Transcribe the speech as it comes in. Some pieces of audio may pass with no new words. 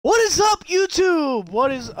What is up, YouTube?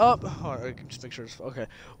 What is up? Oh, just make sure it's okay.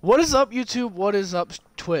 What is up, YouTube? What is up,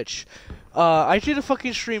 Twitch? I did a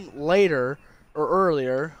fucking stream later or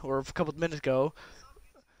earlier or a couple of minutes ago,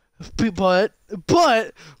 but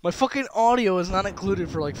my fucking audio is not included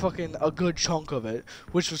for like fucking a good chunk of it,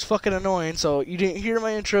 which was fucking annoying. So you didn't hear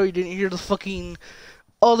my intro, you didn't hear the fucking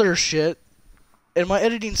other shit, and my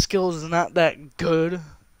editing skills is not that good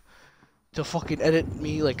to fucking edit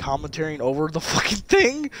me like commentating over the fucking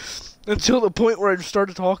thing until the point where I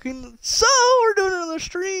started talking. So we're doing another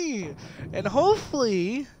stream, and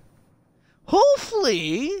hopefully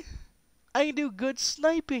I can do good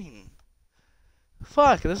sniping.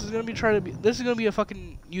 Fuck, this is gonna be a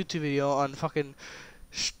fucking YouTube video on fucking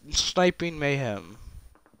sniping mayhem.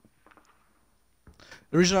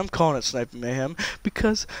 The reason I'm calling it sniping mayhem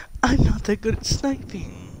because I'm not that good at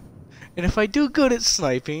sniping. And if I do good at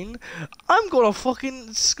sniping, I'm gonna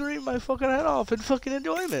fucking scream my fucking head off in fucking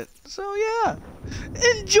enjoyment. So yeah,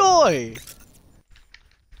 enjoy!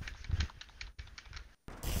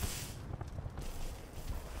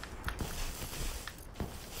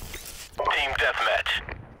 Team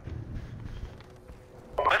deathmatch.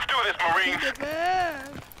 Let's do this,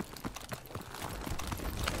 Marines.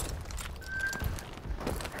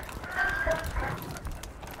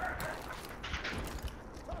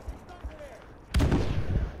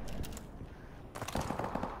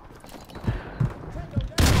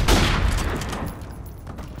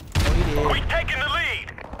 We taking the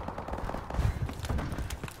lead.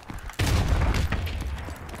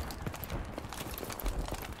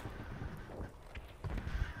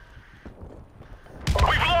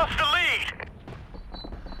 We've lost the lead.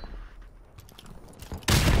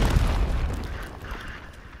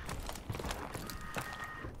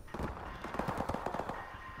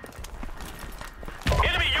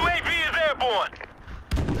 Enemy UAV is airborne.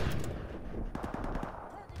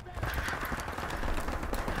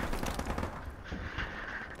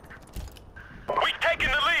 We taking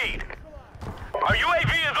the lead. Our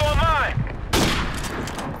UAV is online.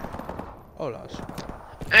 Oh gosh.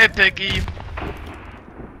 Hey, Piggy.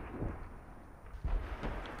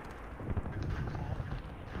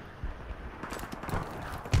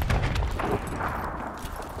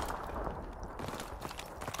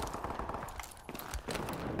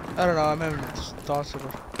 I don't know, I'm having thoughts of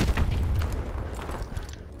it.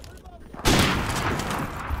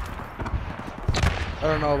 I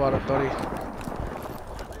don't know about it, buddy.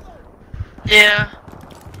 Yeah.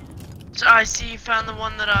 So I see you found the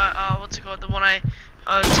one that what's it called? The one I,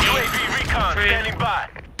 UAV recon for you. standing by.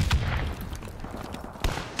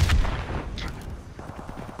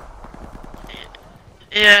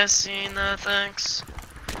 Yeah, seen that, thanks.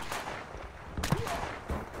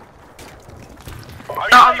 Our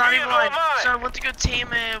No, I'm UAV not is even lying. online. So I went to go tame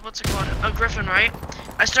what's it called? A griffin, right?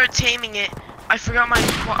 I started taming it. I forgot my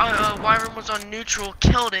wiring was on neutral,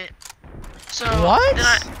 killed it. So What?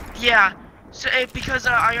 then yeah. So because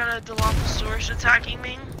I got a Dilophosaurus attacking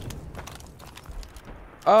me.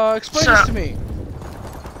 Explain So- this to me.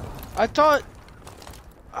 I thought,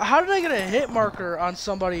 how did I get a hit marker on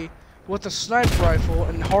somebody with a sniper rifle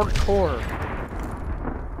in hardcore?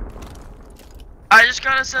 I just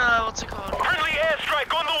got us what's it called? Friendly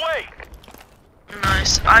airstrike on the way.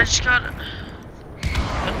 Nice. I just got.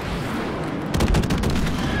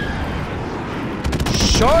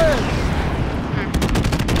 Shut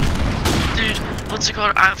Dude, what's it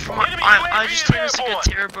called? I just tamed us like a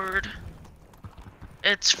terror bird.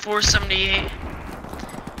 It's 478.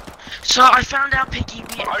 So I found out, Piggy,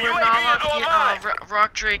 we're not allowed to get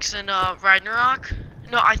rock drakes and Ragnarok.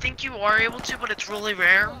 No, I think you are able to, but it's really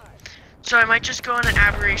rare. So I might just go on an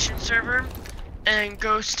aberration server and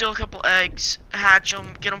go steal a couple eggs, hatch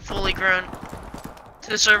them, get them fully grown to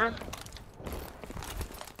the server.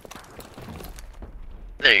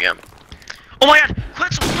 There you go. Oh my god,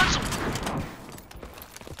 Quetzal!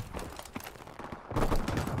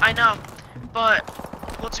 I know, but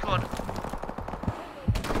what's it called?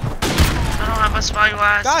 I don't have my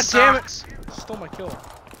spyglass. God damn it! Sucks. Stole my kill.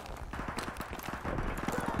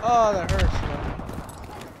 Oh, that hurts, man.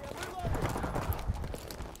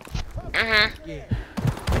 Yeah.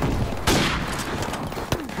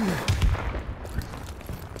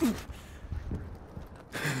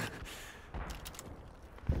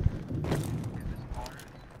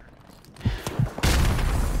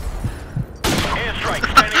 Airstrike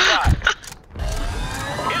standing by.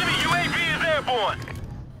 Enemy UAV is airborne.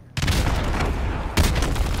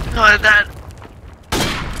 No, that.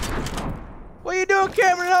 What are you doing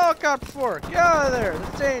Cameron helicopter for? Get out of there.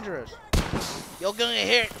 That's dangerous. You're gonna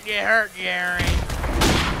get hurt, Jerry.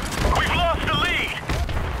 We've lost the lead.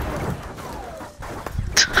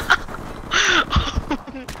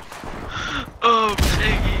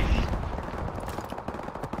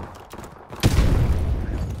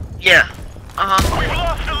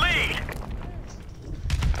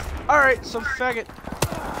 some faggot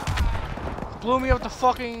blew me up the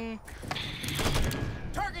fucking.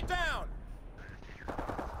 Target down.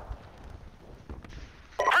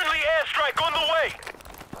 Friendly airstrike on the way.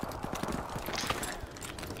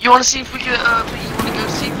 You want to see if we could, you want to go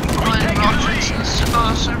see if we can find Rockets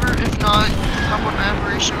server? If not, hop on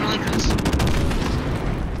Aberration really fast.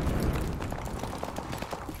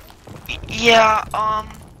 Yeah,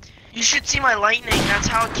 you should see my lightning. That's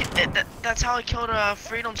how that's how I killed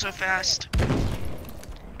Freedom so fast.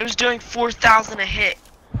 It was doing 4,000 a hit,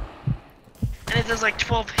 and it does like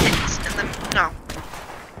 12 hits, and then no,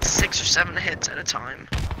 6 or 7 hits at a time.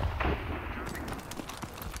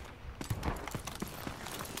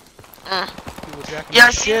 Yeah,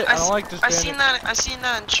 I seen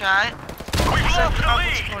that in chat.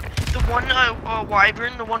 The one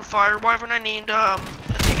wyvern, the one fire wyvern I named, I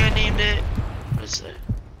think I named it. What is it?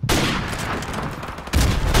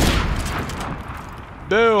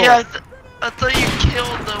 Bill. Yeah, I thought you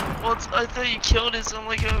killed them. Well, I thought you killed it. So I'm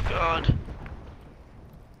like, oh god.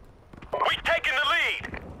 We taking the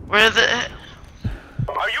lead. Where the?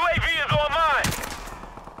 Our UAV is online.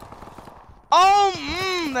 Oh,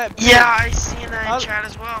 that. Yeah, I seen that in chat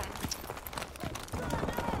as well.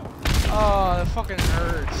 Oh, that fucking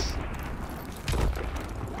hurts.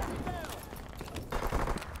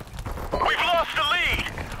 We've lost the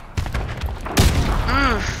lead.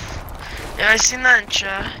 Yeah, I seen that in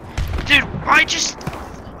chat. Dude, I just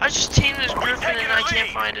teamed this Griffin and I can't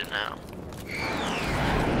find it now.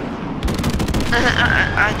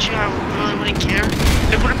 Actually, I really wouldn't care.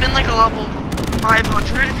 It would have been like a level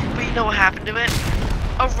 500, but you know what happened to it?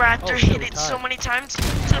 A raptor hit it so many times to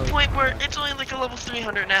the point where it's only like a level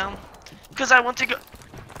 300 now. Because I want to go.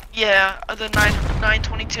 Yeah, the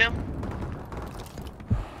 922.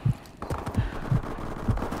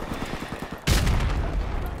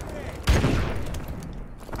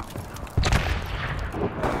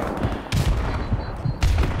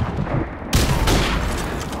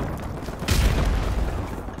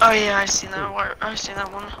 Oh yeah, I seen that one. I seen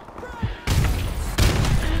that one.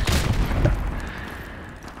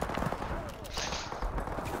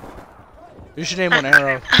 You should name one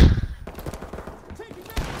arrow.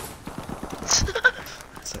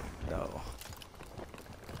 No.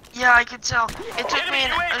 Yeah, I could tell. It took me.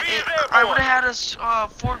 I would have had us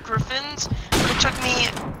 4 Griffins, but it took me,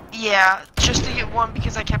 yeah, just to get one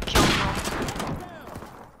because I kept killing them.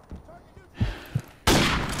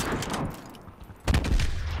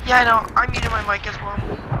 Yeah, I know. I muted my mic as well.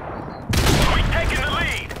 We taking the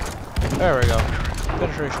lead. There we go.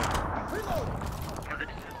 Penetration.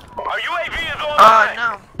 Our UAV is online.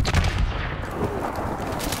 No.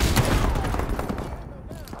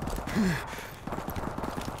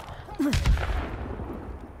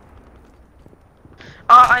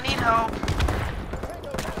 I need help.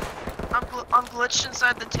 I'm glitched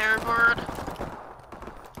inside the terror bird.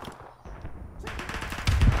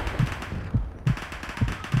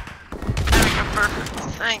 There we go, perfect.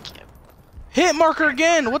 Thank you. Hit marker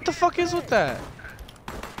again. What the fuck is with that?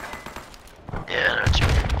 Yeah, no joke.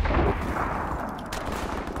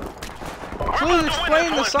 Please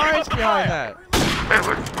explain the science behind that. Wait,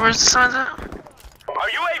 where's the signs at? Our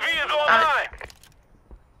UAV is online.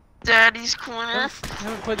 Daddy's corner. I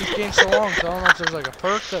haven't played this game so long, so I don't know if there's like a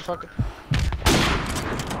perk that fucking.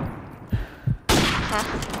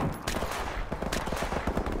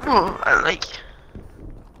 Oh, I like it.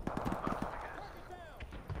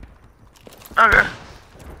 Okay.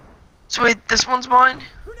 So wait, this one's mine?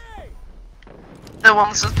 The one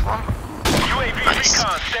that says plum? Nice.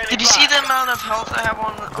 Did you see the amount of health I have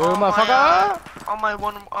on my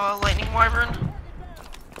one lightning wyvern?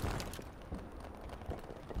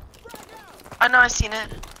 I know, I seen it.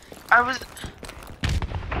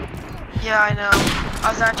 Yeah, I know. I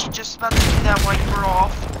was actually just about to do that while you were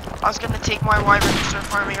off. I was gonna take my wyvern and start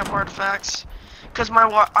farming up artifacts. Cause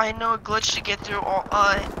I know a glitch to get through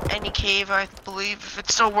any cave, I believe, if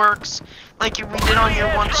it still works. Like we did on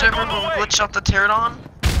your one server when we glitched out the pterodon.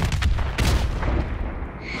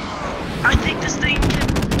 I think this thing can...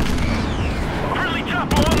 Friendly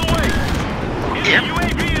chopper on the way. Yep.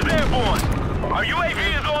 UAV is airborne. Our UAV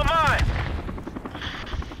is online.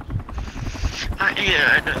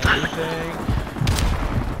 Yeah, I know that.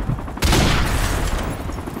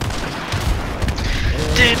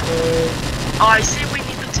 Dude, I say we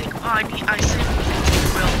need to take. I say we need to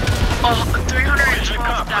take Will.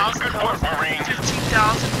 312,000 health,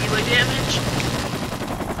 15,000 melee damage.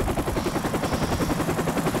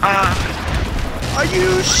 Are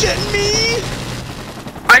you shitting me?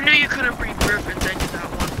 I knew you couldn't breed Griffins. I knew that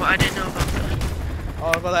one, but I didn't know about that.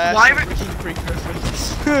 Oh, I'm about to ask you if we can breed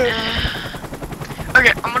Griffins.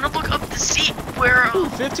 Okay, I'm gonna look up to see where. Ooh,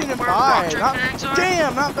 15 and where 5. rock things are.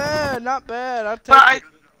 Damn, not bad, not bad. I'll take But it.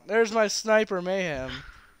 There's my sniper mayhem.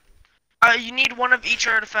 you need one of each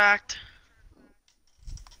artifact.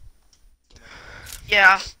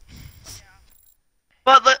 Yeah.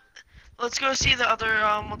 But let's go see the other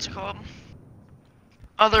what's it called?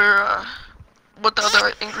 Other what the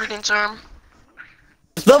other ingredients are.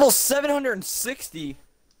 Level 760.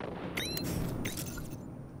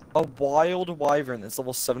 A wild wyvern that's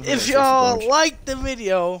level 760. If y'all like the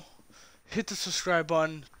video, hit the subscribe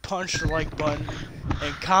button, punch the like button,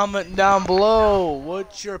 and comment down below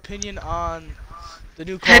what's your opinion on the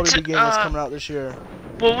new Call of Duty game that's coming out this year.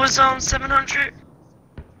 What was 700?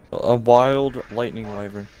 A wild lightning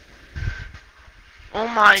wyvern. Oh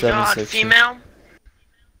my god, 760. female?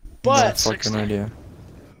 But No fucking idea.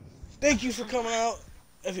 thank you for coming out.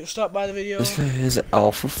 If you stopped by the video. This guy is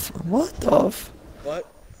alpha. What the f? What?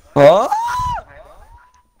 Huh?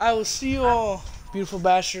 I will see you all, beautiful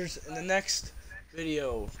bastards, in the next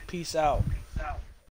video. Peace out.